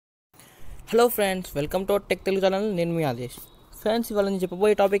Hello friends, welcome to tech Telugu channel. నేను మీ Adesh. Friends, ఇవాళ నేను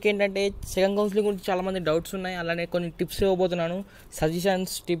చెప్పబోయే టాపిక్ ఏంటంటే సెకండ్ కౌన్సిలింగ్ గురించి చాలామంది డౌట్స్ ఉన్నాయి. అలానే కొన్ని టిప్స్ ఇవ్వబోతున్నాను,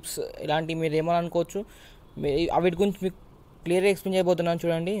 సజెషన్స్, టిప్స్ ఇలాంటివి మీరు ఏమని అనుకోవచ్చు. వీటి గురించి మీకు క్లియర్గా ఎక్స్ప్లెయిన్ చేయబోతున్నాను.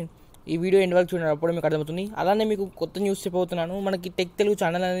 చూడండి, ఈ వీడియో ఎండ్ వరకు చూడండి, అప్పుడు మీకు అర్థమవుతుంది. అలానే మీకు కొత్త న్యూస్ చెప్పబోతున్నాను. మనకి టెక్ తెలుగు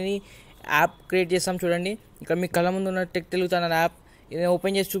ఛానల్ అనేది యాప్ క్రియేట్ చేస్తాం. చూడండి, ఇక్కడ మీ కళ్ళ ముందు ఉన్న టెక్ తెలుగు ఛానల్ యాప్ ఇది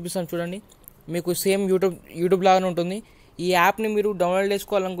ఓపెన్ చేసి చూపిస్తాను. చూడండి, మీకు సేమ్ యూట్యూబ్ లాగానే ఉంటుంది. ఈ యాప్ని మీరు డౌన్లోడ్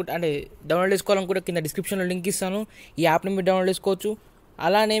చేసుకోవాలనుకుంటే కింద డిస్క్రిప్షన్లో లింక్ ఇస్తాను. ఈ యాప్ని మీరు డౌన్లోడ్ చేసుకోవచ్చు.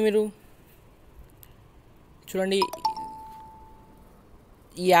 అలానే మీరు చూడండి,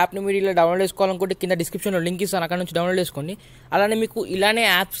 ఈ యాప్ని మీరు ఇలా డౌన్లోడ్ చేసుకోవాలనుకుంటే కింద డిస్క్రిప్షన్లో లింక్ ఇస్తాను, అక్కడ నుంచి డౌన్లోడ్ చేసుకోండి. అలానే మీకు ఇలానే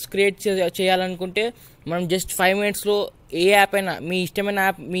యాప్స్ క్రియేట్ చేయాలనుకుంటే మనం జస్ట్ 5 minutesలో ఏ యాప్ అయినా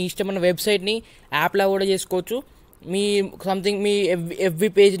మీ ఇష్టమైన వెబ్సైట్ని యాప్లా కూడా చేసుకోవచ్చు. మీ ఎఫ్బి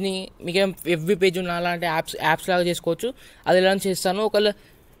పేజ్ని మీకు ఎఫ్బి పేజ్ ఉన్న అలాంటి యాప్స్ లాగా చేసుకోవచ్చు. అది ఎలా చేస్తాను. ఒకవేళ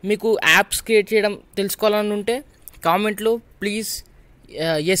మీకు యాప్స్ క్రియేట్ చేయడం తెలుసుకోవాలని ఉంటే కామెంట్లో ప్లీజ్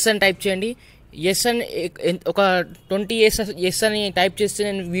ఎస్ అని టైప్ చేయండి. ఎస్ అని ఒక 20 ఎస్ అని టైప్ చేస్తే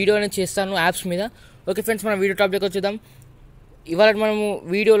నేను వీడియో అనేది చేస్తాను యాప్స్ మీద. ఓకే ఫ్రెండ్స్, మనం వీడియో టాపిక్ వచ్చేద్దాం. ఇవాళ మనము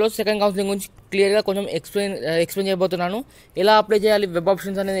వీడియోలో సెకండ్ కౌన్సిలింగ్ గురించి క్లియర్గా కొంచెం ఎక్స్ప్లెయిన్ చేయబోతున్నాను. ఎలా అప్లై చేయాలి, వెబ్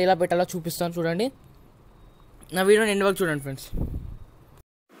ఆప్షన్స్ అనేది ఎలా పెట్టాలో చూపిస్తాను. చూడండి, నా వీడియోని ఎండ్ వరకు చూడండి ఫ్రెండ్స్.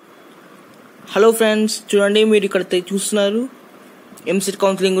 హలో ఫ్రెండ్స్, చూడండి, మీరు ఇక్కడ చూస్తున్నారు ఎంసెట్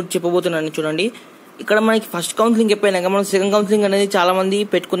కౌన్సిలింగ్ గురించి చెప్పబోతున్నాను. చూడండి, ఇక్కడ మనకి ఫస్ట్ కౌన్సిలింగ్ అయిపోయినాక మనం సెకండ్ కౌన్సిలింగ్ అనేది చాలామంది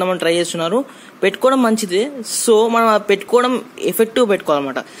పెట్టుకుందామని ట్రై చేస్తున్నారు. పెట్టుకోవడం మంచిదే. సో మనం పెట్టుకోవడం ఎఫెక్టివ్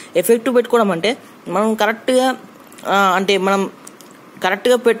పెట్టుకోవాలన్నమాట. ఎఫెక్టివ్ పెట్టుకోవడం అంటే మనం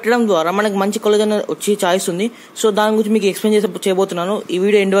కరెక్ట్గా పెట్టడం ద్వారా మనకి మంచి కాలేజ్ అనేది వచ్చి ఛాయిస్ ఉంది. సో దాని గురించి మీకు ఎక్స్ప్లెయిన్ చేయబోతున్నాను. ఈ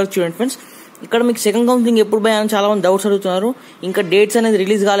వీడియో ఎండ్ వరకు చూడండి ఫ్రెండ్స్. ఇక్కడ మీకు సెకండ్ కౌన్సిలింగ్ ఎప్పుడు పోయాలని చాలా మంది డౌట్స్ అడుగుతున్నారు. ఇంకా డేట్స్ అనేది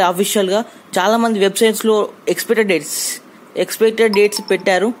రిలీజ్ కావాలి అఫీషియల్గా. చాలా మంది వెబ్సైట్స్లో ఎక్స్పెక్టెడ్ డేట్స్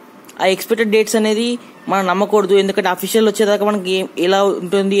పెట్టారు. ఆ ఎక్స్పెక్టెడ్ డేట్స్ అనేది మనం నమ్మకూడదు, ఎందుకంటే అఫీషియల్ వచ్చేదాకా మనకి ఎలా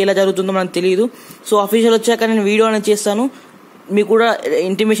ఉంటుంది, ఎలా జరుగుతుందో మనకు తెలియదు. సో అఫీషియల్ వచ్చాక నేను వీడియో అనేది చేస్తాను, మీకు కూడా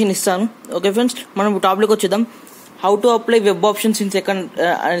ఇంటిమేషన్ ఇస్తాను. ఓకే ఫ్రెండ్స్, మనం టాపిక్ వచ్చేద్దాం. How to apply web options in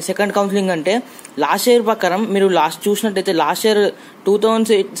second counselling అంటే లాస్ట్ ఇయర్ ప్రకారం మీరు చూసినట్టయితే లాస్ట్ ఇయర్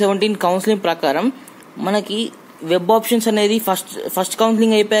 2017 కౌన్సిలింగ్ ప్రకారం మనకి వెబ్ ఆప్షన్స్ అనేది ఫస్ట్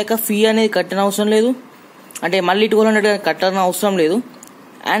కౌన్సిలింగ్ అయిపోయాక ఫీ అనేది కట్టిన అవసరం లేదు. అంటే మళ్ళీ 200 కట్టాల్సిన అవసరం లేదు.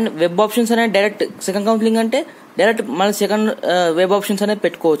 అండ్ వెబ్ ఆప్షన్స్ అనేది డైరెక్ట్ సెకండ్ కౌన్సిలింగ్ అంటే డైరెక్ట్ మళ్ళీ సెకండ్ వెబ్ ఆప్షన్స్ అనేది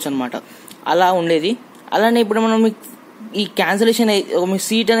పెట్టుకోవచ్చు అనమాట. అలా ఉండేది. అలానే ఇప్పుడు మనం ఈ క్యాన్సిలేషన్ మీ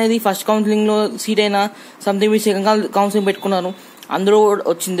సీట్ అనేది ఫస్ట్ కౌన్సిలింగ్లో సీట్ అయినా సంథింగ్ మీరు సెకండ్ కౌన్సిలింగ్ పెట్టుకున్నారు, అందులో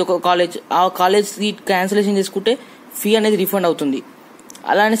వచ్చింది ఒక కాలేజ్, ఆ కాలేజ్ సీట్ క్యాన్సిలేషన్ చేసుకుంటే ఫీ అనేది రిఫండ్ అవుతుంది.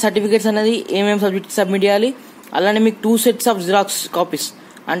 అలానే సర్టిఫికేట్స్ అనేది ఏమేమి సబ్మిట్ చేయాలి. అలానే మీకు 2 sets ఆఫ్ జిరాక్స్ కాపీస్,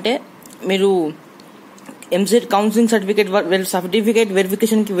 అంటే మీరు ఎంసెట్ కౌన్సిలింగ్ సర్టిఫికేట్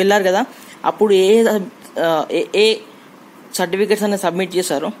వెరిఫికేషన్కి వెళ్ళారు కదా, అప్పుడు ఏ సర్టిఫికేట్స్ అనేది సబ్మిట్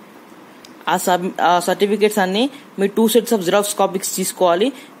చేశారో ఆ సర్టిఫికేట్స్ అన్ని మీ 2 sets ఆఫ్ జిరాక్స్ కాపీస్ తీసుకోవాలి.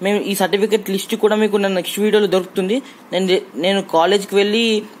 మేము ఈ సర్టిఫికేట్ లిస్ట్ కూడా మీకు నెక్స్ట్ వీడియోలో దొరుకుతుంది. నేను కాలేజ్కి వెళ్ళి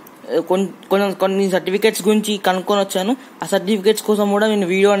కొన్ని సర్టిఫికేట్స్ గురించి కనుక్కొని వచ్చాను. ఆ సర్టిఫికేట్స్ కోసం కూడా నేను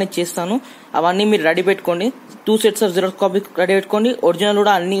వీడియో అనేది చేస్తాను. అవన్నీ మీరు రెడీ పెట్టుకోండి. 2 sets of xerox copies ready పెట్టుకోండి. ఒరిజినల్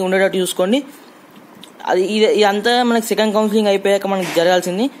కూడా అన్ని ఉండేటట్టు చూసుకోండి. ఇదంతా మనకి సెకండ్ కౌన్సిలింగ్ అయిపోయాక మనకి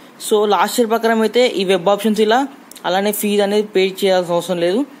జరగాల్సింది. సో లాస్ట్ ఇయర్ ప్రకారం అయితే ఈ వెబ్ ఆప్షన్స్ ఇలా, అలానే ఫీజు అనేది పే చేయాల్సిన అవసరం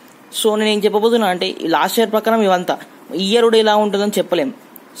లేదు. సో నేను ఏం చెప్పబోతున్నా అంటే లాస్ట్ ఇయర్ ప్రకారం ఇవంతా, ఈ ఇయర్ కూడా ఇలా ఉంటుందని చెప్పలేం.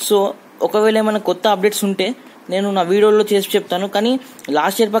 సో ఒకవేళ ఏమైనా కొత్త అప్డేట్స్ ఉంటే నేను నా వీడియోలో చేసి చెప్తాను. కానీ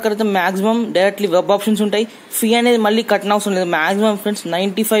లాస్ట్ ఇయర్ ప్రకారం అయితే మాక్సిమం డైరెక్ట్లీ వెబ్ ఆప్షన్స్ ఉంటాయి. ఫీ అనేది మళ్ళీ కట్టిన అవసరం లేదు. మాక్సిమం ఫ్రెండ్స్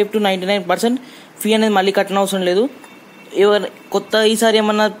 95 to 99% ఫీ అనేది మళ్ళీ కట్టిన అవసరం లేదు. కొత్త ఈసారి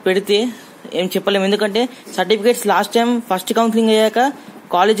ఏమన్నా పెడితే ఏం చెప్పలేము, ఎందుకంటే certificates last time first counselling అయ్యాక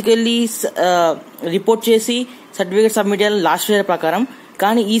కాలేజ్కి వెళ్ళి రిపోర్ట్ చేసి సర్టిఫికేట్ సబ్మిట్ చేయాలి లాస్ట్ ఇయర్ ప్రకారం.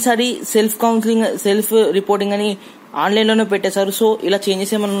 కానీ ఈసారి సెల్ఫ్ రిపోర్టింగ్ అని ఆన్లైన్లోనే పెట్టేశారు. సో ఇలా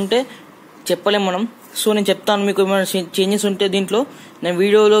చేంజెస్ ఏమైనా ఉంటే చెప్పలేము మనం. సో నేను చెప్తాను, మీకు ఏమైనా చేంజెస్ ఉంటే దీంట్లో నేను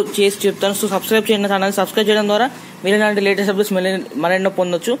వీడియోలో చేసి చెప్తాను. సో సబ్స్క్రైబ్ చేయండి ఛానల్. సబ్స్క్రైబ్ చేయడం ద్వారా మీరు ఇలాంటి లేటెస్ట్ అప్డేట్స్ మరెన్నో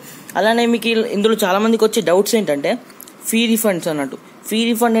పొందొచ్చు. అలానే మీకు ఇందులో చాలా మందికి వచ్చే డౌట్స్ ఏంటంటే ఫీ రిఫండ్స్ అన్నట్టు. ఫీ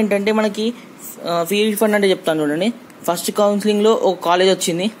రిఫండ్ ఏంటంటే మనకి ఫీ రిఫండ్ అంటే చెప్తాను చూడండి. ఫస్ట్ కౌన్సిలింగ్లో ఒక కాలేజ్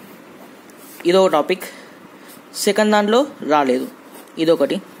వచ్చింది, ఇదో టాపిక్. సెకండ్ దాంట్లో రాలేదు,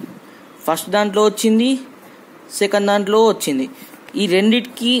 ఇదొకటి. ఫస్ట్ దాంట్లో వచ్చింది, సెకండ్ దాంట్లో వచ్చింది. ఈ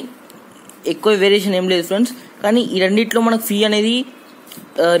రెండిటికి ఎక్కువ వేరియేషన్ ఏం లేదు ఫ్రెండ్స్. కానీ ఈ రెండిట్లో మనకు ఫీ అనేది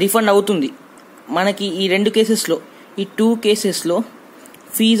రిఫండ్ అవుతుంది. మనకి ఈ 2 కేసెస్లో, ఈ 2 కేసెస్లో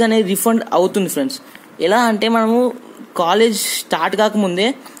ఫీజు అనేది రిఫండ్ అవుతుంది ఫ్రెండ్స్. ఎలా అంటే మనము కాలేజ్ స్టార్ట్ కాకముందే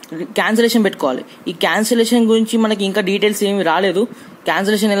క్యాన్సిలేషన్ పెట్టుకోవాలి. ఈ క్యాన్సిలేషన్ గురించి మనకి ఇంకా డీటెయిల్స్ ఏమి రాలేదు.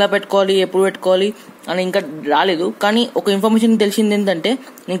 క్యాన్సిలేషన్ ఎలా పెట్టుకోవాలి, ఎప్పుడు పెట్టుకోవాలి అని ఇంకా రాలేదు. కానీ ఒక ఇన్ఫర్మేషన్ తెలిసింది ఏంటంటే,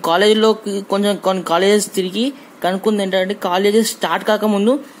 నేను కాలేజీలోకి కొన్ని కాలేజెస్ తిరిగి కనుక్కుంది ఏంటంటే, కాలేజెస్ స్టార్ట్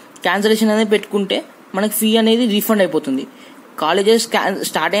కాకముందు క్యాన్సిలేషన్ అనేది పెట్టుకుంటే మనకి ఫీ అనేది రీఫండ్ అయిపోతుంది. కాలేజెస్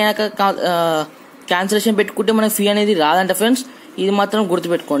స్టార్ట్ అయ్యాక క్యాన్సిలేషన్ పెట్టుకుంటే మనకి ఫీ అనేది రాదంట ఫ్రెండ్స్. ఇది మాత్రం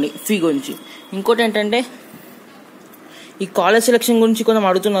గుర్తుపెట్టుకోండి ఫీ గురించి. ఇంకోటి ఏంటంటే, ఈ కాలేజ్ సెలెక్షన్ గురించి కొంచెం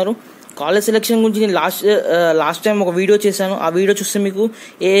అడుగుతున్నారు. కాలేజ్ సెలెక్షన్ గురించి నేను లాస్ట్ టైం ఒక వీడియో చేశాను. ఆ వీడియో చూస్తే మీకు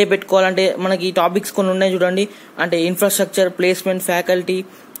ఏ పెట్టుకోవాలంటే మనకి టాపిక్స్ కొన్ని ఉన్నాయి చూడండి. అంటే infrastructure, placement, faculty,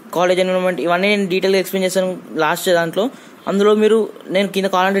 college environment, ఇవన్నీ నేను డీటెయిల్గా ఎక్స్ప్లెయిన్ చేశాను లాస్ట్ దాంట్లో. అందులో నేను కింద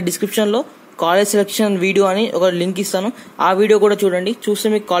కావాలంటే డిస్క్రిప్షన్లో కాలేజ్ సెలెక్షన్ వీడియో అని ఒక లింక్ ఇస్తాను. ఆ వీడియో కూడా చూడండి. చూస్తే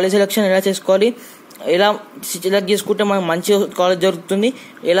మీకు కాలేజ్ సెలెక్షన్ ఎలా చేసుకోవాలి, ఎలా సెలెక్ట్ చేసుకుంటే మనకు మంచి కాలేజ్ జరుగుతుంది,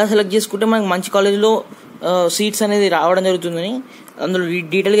 ఎలా సెలెక్ట్ చేసుకుంటే మనకు మంచి కాలేజ్లో సీట్స్ అనేది రావడం జరుగుతుందని అందులో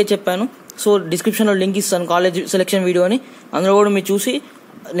డీటెయిల్గా చెప్పాను. సో డిస్క్రిప్షన్లో లింక్ ఇస్తాను కాలేజ్ సెలెక్షన్ వీడియో అని. అందులో కూడా మీరు చూసి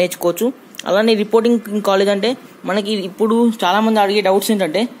నేర్చుకోవచ్చు. అలానే రిపోర్టింగ్ కాలేజ్ అంటే మనకి ఇప్పుడు చాలామంది అడిగే డౌట్స్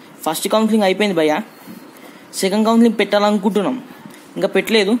ఏంటంటే, ఫస్ట్ కౌన్సిలింగ్ అయిపోయింది భయ్యా, సెకండ్ కౌన్సిలింగ్ పెట్టాలనుకుంటున్నాం, ఇంకా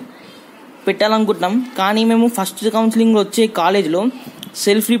పెట్టాలనుకుంటున్నాం కానీ మేము ఫస్ట్ కౌన్సిలింగ్ వచ్చే కాలేజ్లో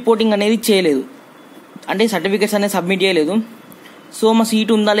సెల్ఫ్ రిపోర్టింగ్ అనేది చేయలేదు, అంటే సర్టిఫికేట్స్ అనేది సబ్మిట్ చేయలేదు. సో మా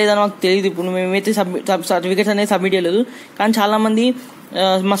సీట్ ఉందా లేదా మాకు తెలియదు. ఇప్పుడు మేమైతే సర్టిఫికేట్స్ అనేది సబ్మిట్ చేయలేదు. కానీ చాలామంది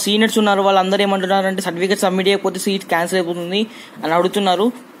మా సీనియర్స్ ఉన్నారు, వాళ్ళందరూ ఏమంటున్నారు అంటే, సర్టిఫికేట్ సబ్మిట్ చేయకపోతే సీట్ క్యాన్సిల్ అయిపోతుంది అని అడుగుతున్నారు.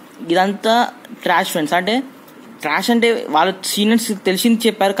 ఇదంతా ట్రాష్ ఫ్రెండ్స్. అంటే ట్రాష్ అంటే వాళ్ళ సీనియర్స్ తెలిసింది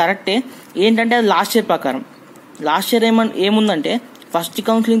చెప్పారు కరెక్టే. ఏంటంటే అది లాస్ట్ ఇయర్ ప్రకారం. లాస్ట్ ఇయర్ ఏముందంటే, ఫస్ట్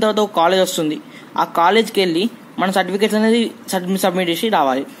కౌన్సిలింగ్ తర్వాత ఒక కాలేజ్ వస్తుంది. ఆ కాలేజ్కి వెళ్ళి మన సర్టిఫికేట్స్ అనేది సబ్మిట్ చేసి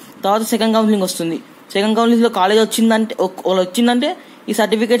రావాలి. తర్వాత సెకండ్ కౌన్సిలింగ్ వస్తుంది. సెకండ్ కౌన్సిలింగ్లో కాలేజ్ వచ్చిందంటే ఈ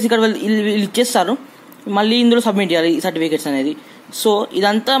సర్టిఫికేట్స్ ఇక్కడ వీళ్ళు ఇచ్చేస్తారు, మళ్ళీ ఇందులో సబ్మిట్ చేయాలి ఈ సర్టిఫికేట్స్ అనేది. సో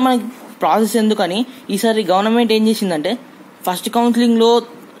ఇదంతా మనకి ప్రాసెస్ ఎందుకని ఈసారి గవర్నమెంట్ ఏం చేసిందంటే, ఫస్ట్ కౌన్సిలింగ్లో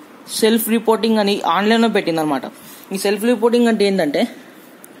సెల్ఫ్ రిపోర్టింగ్ అని ఆన్లైన్లో పెట్టిందనమాట. ఈ సెల్ఫ్ రిపోర్టింగ్ అంటే ఏంటంటే,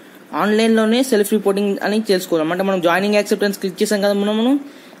 ఆన్లైన్లోనే సెల్ఫ్ రిపోర్టింగ్ అని తెలుసుకోవాలి. అంటే మనం జాయినింగ్ యాక్సెప్టెన్స్ క్లిక్ చేసాం కదా, మనం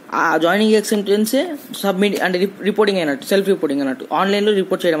ఆ జాయినింగ్ యాక్సెప్టెన్సే సబ్మిట్ అంటే రిపోర్టింగ్ అయినట్టు, సెల్ఫ్ రిపోర్టింగ్ అన్నట్టు ఆన్లైన్లో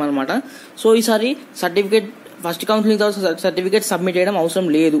రిపోర్ట్ చేయడం అనమాట. సో ఈసారి సర్టిఫికేట్ ఫస్ట్ కౌన్సిలింగ్ తర్వాత సర్టిఫికేట్ సబ్మిట్ చేయడం అవసరం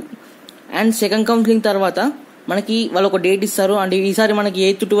లేదు. అండ్ సెకండ్ కౌన్సిలింగ్ తర్వాత మనకి వాళ్ళు ఒక డేట్ ఇస్తారు. అంటే ఈసారి మనకి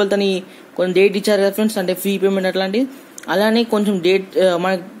 8th 12th అని కొంచెం డేట్ ఇచ్చారు కదా ఫ్రెండ్స్, అంటే ఫీ పేమెంట్ అట్లాంటివి. అలానే కొంచెం డేట్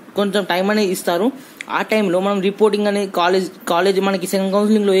మనకి కొంచెం టైం అనేది ఇస్తారు. ఆ టైంలో మనం రిపోర్టింగ్ అనేది కాలేజ్ మనకి సెకండ్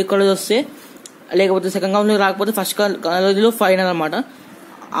కౌన్సిలింగ్లో ఏ కాలేజ్ వస్తే, లేకపోతే సెకండ్ కౌన్సిలింగ్ రాకపోతే ఫస్ట్ కాలేజ్లో ఫైనల్ అనమాట,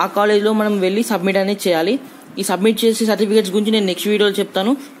 ఆ కాలేజ్లో మనం వెళ్ళి సబ్మిట్ అనేది చేయాలి. ఈ సబ్మిట్ చేసే సర్టిఫికేట్స్ గురించి నేను నెక్స్ట్ వీడియోలో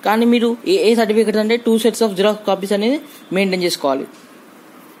చెప్తాను. కానీ మీరు ఏ సర్టిఫికేట్స్ అంటే 2 sets ఆఫ్ జిరాక్స్ కాపీస్ అనేది మెయింటైన్ చేసుకోవాలి.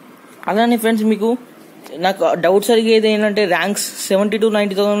 అలానే ఫ్రెండ్స్, మీకు నాకు డౌట్స్ అడిగేది ఏంటంటే, ర్యాంక్స్ 70 to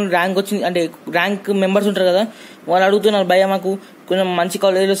 90,000 ర్యాంక్ వచ్చింది అంటే ర్యాంక్ మెంబర్స్ ఉంటారు కదా, వాళ్ళు అడుగుతున్నారు భయ్యా మాకు కొంచెం మంచి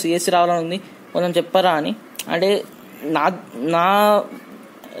కాలేజీలో సిఎస్సి రావాలని ఉంది, కొంచెం చెప్పారా అని. అంటే నా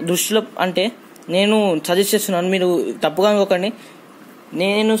దృష్టిలో అంటే నేను సజెస్ట్ చేస్తున్నాను, మీరు తప్పుగా అనుకోకండి.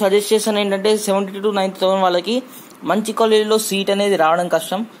 నేను సజెస్ట్ చేస్తాను ఏంటంటే, 70 to 90,000 వాళ్ళకి మంచి కాలేజీలో సీట్ అనేది రావడం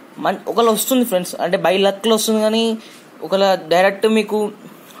కష్టం. ఒకవేళ వస్తుంది ఫ్రెండ్స్, అంటే బై లక్లో వస్తుంది, కానీ ఒకవేళ డైరెక్ట్ మీకు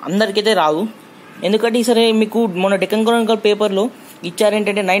అందరికైతే రాదు. ఎందుకంటే ఈసారి మీకు మొన్న డెక్కన్ క్రానికల్ పేపర్లో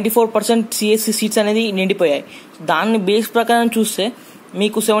ఇచ్చారేంటంటే 94% సిఎస్సి సీట్స్ అనేది నిండిపోయాయి. దాన్ని బేస్ ప్రకారం చూస్తే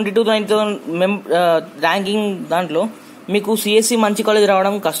మీకు 70 to 90,000 ర్యాంకింగ్ దాంట్లో మీకు సిఎస్సి మంచి కాలేజ్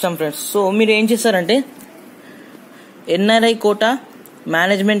రావడం కష్టం ఫ్రెండ్స్. సో మీరు ఏం చేస్తారంటే, ఎన్ఆర్ఐ కోటా,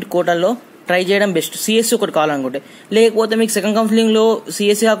 మేనేజ్మెంట్ కోటాల్లో ట్రై చేయడం బెస్ట్, సిఎస్సి ఒకటి కావాలనుకుంటే. లేకపోతే మీకు సెకండ్ కౌన్సిలింగ్లో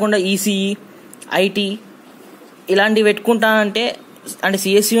సిఎస్సి కాకుండా ఈసీఈ, ఐటీ ఇలాంటివి పెట్టుకుంటానంటే, అంటే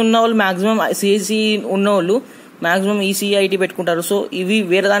సిఎస్సి ఉన్న వాళ్ళు మ్యాక్సిమం, సిఎస్సి ఉన్న వాళ్ళు మ్యాక్సిమం ఈసీఈ, ఐటీ పెట్టుకుంటారు. సో ఇవి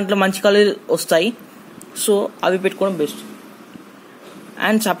వేరే దాంట్లో మంచి కాలేజ్ వస్తాయి, సో అవి పెట్టుకోవడం బెస్ట్.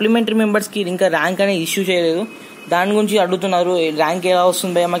 అండ్ సప్లిమెంటరీ మెంబర్స్కి ఇంకా ర్యాంక్ అనేది ఇష్యూ చేయలేదు, దాని గురించి అడుగుతున్నారు, ర్యాంక్ ఎలా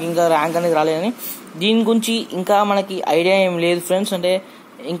వస్తుంది భయ్యా మాకు ఇంకా ర్యాంక్ అనేది రాలేదని. దీని గురించి ఇంకా మనకి ఐడియా ఏం లేదు ఫ్రెండ్స్. అంటే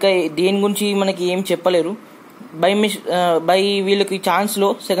ఇంకా దేని గురించి మనకి ఏం చెప్పలేరు. బై వీళ్ళకి ఛాన్స్లో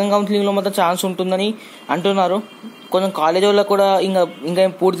సెకండ్ కౌన్సిలింగ్లో మొత్తం ఛాన్స్ ఉంటుందని అంటున్నారు. కొంచెం కాలేజ్ వాళ్ళకు కూడా ఇంకా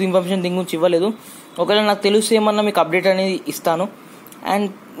పూర్తి ఇన్ఫర్మేషన్ దీని గురించి ఇవ్వలేదు. ఒకవేళ నాకు తెలిస్తే ఏమన్నా మీకు అప్డేట్ అనేది ఇస్తాను. అండ్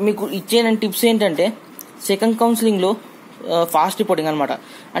మీకు ఇచ్చే టిప్స్ ఏంటంటే, సెకండ్ కౌన్సిలింగ్లో ఫాస్ట్ రిపోర్టింగ్ అనమాట.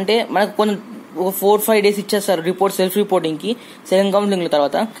 అంటే మనకు కొంచెం ఒక 4-5 days ఇచ్చేస్తారు రిపోర్ట్, సెల్ఫ్ రిపోర్టింగ్కి సెకండ్ కౌన్సిలింగ్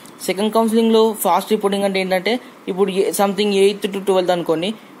తర్వాత. సెకండ్ కౌన్సిలింగ్లో ఫాస్ట్ రిపోర్టింగ్ అంటే ఏంటంటే, ఇప్పుడు సంథింగ్ 8th to 12th అనుకోండి,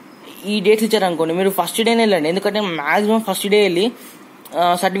 ఈ డేట్స్ ఇచ్చారనుకోండి, మీరు ఫస్ట్ డేనే వెళ్ళండి. ఎందుకంటే మ్యాక్సిమం ఫస్ట్ డే వెళ్ళి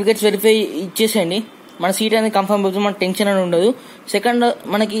సర్టిఫికేట్స్ వెరిఫై ఇచ్చేసేయండి, మన సీట్ అనేది కన్ఫర్మ్ అవుతుంది, మనకు టెన్షన్ అని ఉండదు. సెకండ్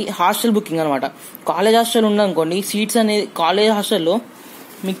మనకి హాస్టల్ బుకింగ్ అనమాట. కాలేజ్ హాస్టల్ ఉందనుకోండి, సీట్స్ అనేది కాలేజ్ హాస్టల్లో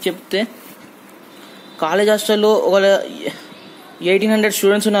మీకు చెప్తే, కాలేజ్ హాస్టల్లో ఒకవేళ 1800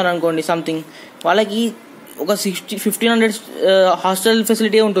 స్టూడెంట్స్ ఉన్నారు అనుకోండి సంథింగ్, వాళ్ళకి ఒక 1500 హాస్టల్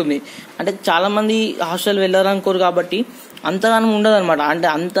ఫెసిలిటీ ఉంటుంది. అంటే చాలా మంది హాస్టల్ వెళ్ళారనుకోరు కాబట్టి అంతగానం ఉండదు అనమాట. అంటే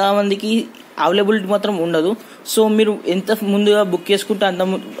అంతమందికి అవైలబిలిటీ మాత్రం ఉండదు. సో మీరు ఎంత ముందుగా బుక్ చేసుకుంటే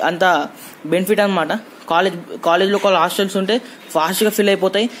అంత బెనిఫిట్ అనమాట. కాలేజ్లో హాస్టల్స్ ఉంటే ఫాస్ట్గా ఫిల్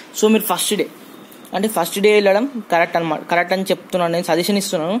అయిపోతాయి. సో మీరు ఫస్ట్ డే వెళ్ళడం కరెక్ట్ అని చెప్తున్నాను, నేను సజెషన్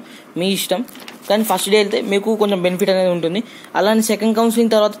ఇస్తున్నాను, మీ ఇష్టం. కానీ ఫస్ట్ డే వెళ్తే మీకు కొంచెం బెనిఫిట్ అనేది ఉంటుంది. అలానే సెకండ్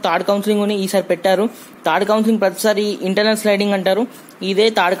కౌన్సిలింగ్ తర్వాత థర్డ్ కౌన్సిలింగ్ అని ఈసారి పెట్టారు. థర్డ్ కౌన్సిలింగ్ ప్రతిసారి ఇంటర్నల్ స్లైడింగ్ అంటారు, ఇదే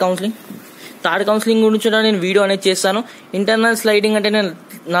థర్డ్ కౌన్సిలింగ్. థర్డ్ కౌన్సిలింగ్ గురించి కూడా నేను వీడియో అనేది చేస్తాను. ఇంటర్నల్ స్లైడింగ్ అంటే నేను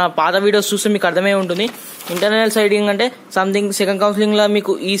నా పాత వీడియోస్ చూస్తే మీకు అర్థమై ఉంటుంది. ఇంటర్నల్ స్లైడింగ్ అంటే సంథింగ్ సెకండ్ కౌన్సిలింగ్లో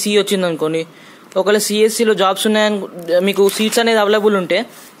మీకు ఈసీ వచ్చింది అనుకోండి, ఒకవేళ సిఎస్సిలో జాబ్స్ ఉన్నాయని మీకు సీట్స్ అనేది అవైలబుల్ ఉంటే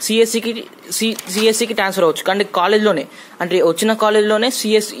సిఎస్సికి ట్రాన్స్ఫర్ అవ్వచ్చు. కానీ కాలేజ్లోనే, అంటే వచ్చిన కాలేజ్లోనే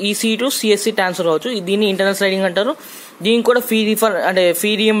ఈసీ టు సిఎస్సి ట్రాన్స్ఫర్ అవ్వచ్చు. దీన్ని ఇంటర్నల్ స్లైడింగ్ అంటారు. దీనికి కూడా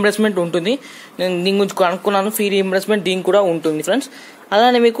ఫీ రీఎంబర్స్మెంట్ ఉంటుంది. నేను దీని గురించి కనుక్కున్నాను, ఫీ రీఎంబర్స్మెంట్ దీనికి కూడా ఉంటుంది ఫ్రెండ్స్.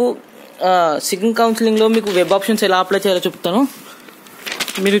 అలానే మీకు సెకండ్ కౌన్సిలింగ్లో మీకు వెబ్ ఆప్షన్స్ ఎలా అప్లై చేయాలో చెప్తాను.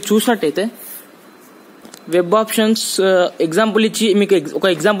 మీరు చూసినట్టయితే వెబ్ ఆప్షన్స్ ఒక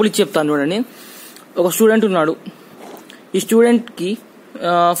ఎగ్జాంపుల్ ఇచ్చి చెప్తాను చూడండి. ఒక స్టూడెంట్ ఉన్నాడు. ఈ స్టూడెంట్కి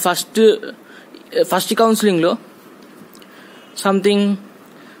ఫస్ట్ కౌన్సిలింగ్లో సంథింగ్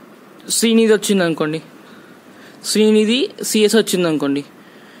శ్రీనిధి వచ్చింది అనుకోండి, శ్రీనిధి సిఎస్ వచ్చింది అనుకోండి.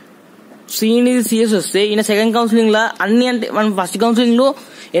 శ్రీనిధి సిఎస్ వస్తే ఈయన సెకండ్ కౌన్సిలింగ్లో అన్ని, అంటే మనం ఫస్ట్ కౌన్సిలింగ్లో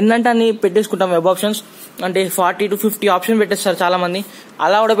ఎన్నంటే అన్ని పెట్టేసుకుంటాం వెబ్ ఆప్షన్స్. అంటే 40 to 50 ఆప్షన్ పెట్టేస్తారు చాలా మంది,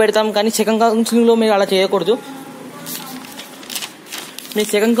 అలా కూడా పెడతాం. కానీ సెకండ్ కౌన్సిలింగ్లో మీరు అలా చేయకూడదు. మీరు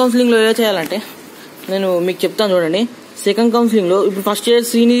సెకండ్ కౌన్సిలింగ్లో ఎలా చేయాలంటే నేను మీకు చెప్తాను చూడండి. సెకండ్ కౌన్సిలింగ్లో ఇప్పుడు ఫస్ట్ ఇయర్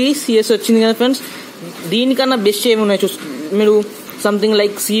శ్రీనిధి సిఎస్ వచ్చింది కదా ఫ్రెండ్స్, దీనికన్నా బెస్ట్ ఏమి ఉన్నాయి మీరు something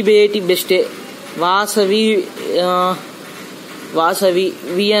like CBIT బెస్టే, Vasavi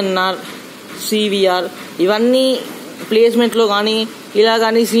VNR CVR ఇవన్నీ ప్లేస్మెంట్లో కానీ ఇలా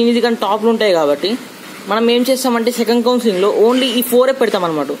కానీ శ్రీనిధి కానీ టాప్లు ఉంటాయి. కాబట్టి మనం ఏం చేస్తామంటే సెకండ్ కౌన్సిలింగ్లో ఓన్లీ ఈ 4 పెడతాం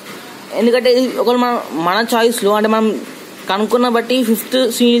అనమాట. ఎందుకంటే ఒకవేళ మన చాయిస్లో అంటే మనం కనుక్కున్న బట్టి 5th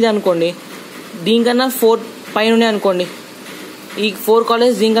శ్రీనిధి అనుకోండి, దీనికన్నా 4 పైన ఉన్నాయి అనుకోండి, ఈ 4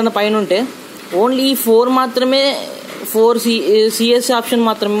 కాలేజ్ దీనికన్నా పైన ఉంటే ఓన్లీ ఈ 4 మాత్రమే, 4 సిఎస్సి ఆప్షన్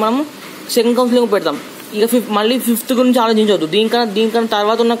మాత్రమే మనం సెకండ్ కౌన్సిలింగ్ పెడతాం. ఇక మళ్ళీ 5th గురించి ఆలోచించవద్దు. దీనికన్నా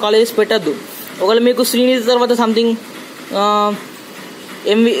తర్వాత ఉన్న కాలేజెస్ పెట్టద్దు. ఒకవేళ మీకు శ్రీనిధి తర్వాత సంథింగ్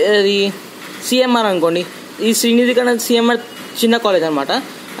సిఎంఆర్ అనుకోండి, ఈ శ్రీనిధి కన్నా సిఎంఆర్ చిన్న కాలేజ్ అనమాట.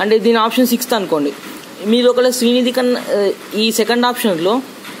 అంటే దీని ఆప్షన్ 6th అనుకోండి. మీరు ఒకవేళ శ్రీనిధి కన్నా ఈ సెకండ్ ఆప్షన్లో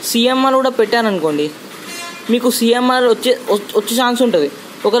సిఎంఆర్ కూడా పెట్టారనుకోండి, మీకు సిఎంఆర్ వచ్చే ఛాన్స్ ఉంటుంది.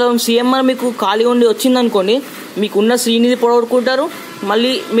 ఒకవేళ సిఎంఆర్ మీకు ఖాళీ ఉండి వచ్చిందనుకోండి, మీకు ఉన్న శ్రీనిధి పొడగొట్టుకుంటారు,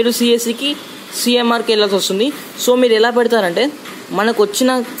 మళ్ళీ మీరు సిఎస్సికి సిఎంఆర్కి వెళ్ళాల్సి వస్తుంది. సో మీరు ఎలా పెడతారంటే మనకు వచ్చిన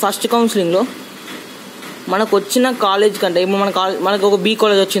ఫస్ట్ కౌన్సిలింగ్లో మనకు వచ్చిన కాలేజ్ కంటే ఇప్పుడు మనకు ఒక బి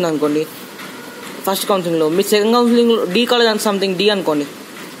కాలేజ్ వచ్చింది అనుకోండి ఫస్ట్ కౌన్సిలింగ్లో, మీ సెకండ్ కౌన్సిలింగ్లో డి కాలేజ్ అంటే సంథింగ్ డి అనుకోండి,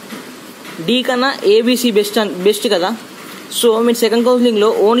 డి కన్నా ఏబీసీ బెస్ట్ కదా. సో మీరు సెకండ్ కౌన్సిలింగ్లో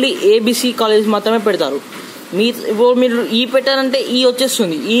ఓన్లీ ఏబీసీ కాలేజ్ మాత్రమే పెడతారు. ఇప్పుడు మీరు ఈ పెట్టారంటే ఈ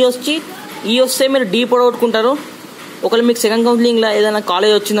వచ్చేస్తుంది, ఈ వస్తే మీరు డి పొడగొట్టుకుంటారు. ఒకవేళ మీకు సెకండ్ కౌన్సిలింగ్లో ఏదైనా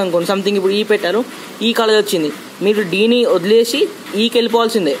కాలేజ్ వచ్చింది అనుకోండి, సంథింగ్ ఇప్పుడు ఈ పెట్టారు, ఈ కాలేజ్ వచ్చింది, మీరు డీని వదిలేసి ఈకి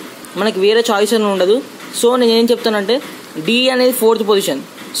వెళ్ళిపోవాల్సిందే, మనకి వేరే చాయిస్ అని ఉండదు. సో నేను ఏం చెప్తానంటే డి అనేది 4th position.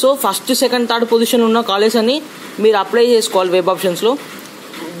 So first second third position ఉన్న కాలేజ్ అని మీరు అప్లై చేసుకోవాలి వెబ్ ఆప్షన్స్లో.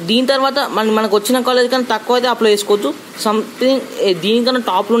 దీని తర్వాత మనకు వచ్చిన కాలేజ్ కన్నా తక్కువ అయితే అప్లై చేసుకోవచ్చు. సంథింగ్ దీనికన్నా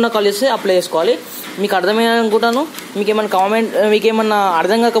టాప్లో ఉన్న కాలేజెస్ అప్లై చేసుకోవాలి. మీకు అర్థమైనా అనుకుంటాను. మీకేమన్నా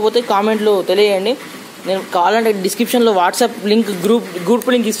అర్థం కాకపోతే కామెంట్లో తెలియజేయండి. నేను కావాలంటే డిస్క్రిప్షన్లో వాట్సాప్ లింక్ గ్రూప్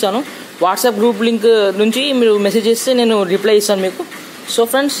లింక్ ఇస్తాను. వాట్సాప్ గ్రూప్ లింక్ నుంచి మీరు మెసేజ్ చేస్తే నేను రిప్లై ఇస్తాను మీకు. సో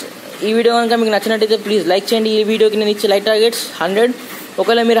ఫ్రెండ్స్, ఈ వీడియో కనుక మీకు నచ్చినట్టయితే ప్లీజ్ లైక్ చేయండి. ఈ వీడియోకి నేను ఇచ్చే లైక్ టార్గెట్స్ 100.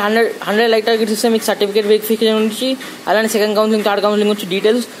 ఒకవేళ మీరు 100 లైక్ టార్గెట్స్ ఇస్తే మీకు సర్టిఫికేట్ వెరిఫికేషన్ నుంచి అలానే సెకండ్ కౌన్సిలింగ్ థర్డ్ కౌన్సిలింగ్ నుంచి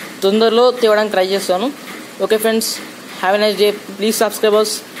డీటెయిల్స్ తొందరలో తేవడానికి ట్రై చేస్తాను. Okay friends, have a nice day. Please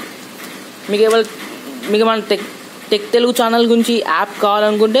subscribers. మీకు మన టెక్ తెలుగు ఛానల్ గురించి యాప్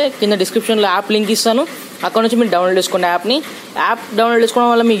కావాలనుకుంటే కింద డిస్క్రిప్షన్లో యాప్ లింక్ ఇస్తాను. అక్కడ నుంచి మీరు డౌన్లోడ్ చేసుకోండి యాప్ డౌన్లోడ్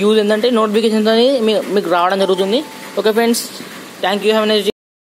చేసుకోవడం వల్ల మీ యూజ్ ఏంటంటే నోటిఫికేషన్స్ అనేది మీకు రావడం జరుగుతుంది. Okay friends, thank you. Have a nice day.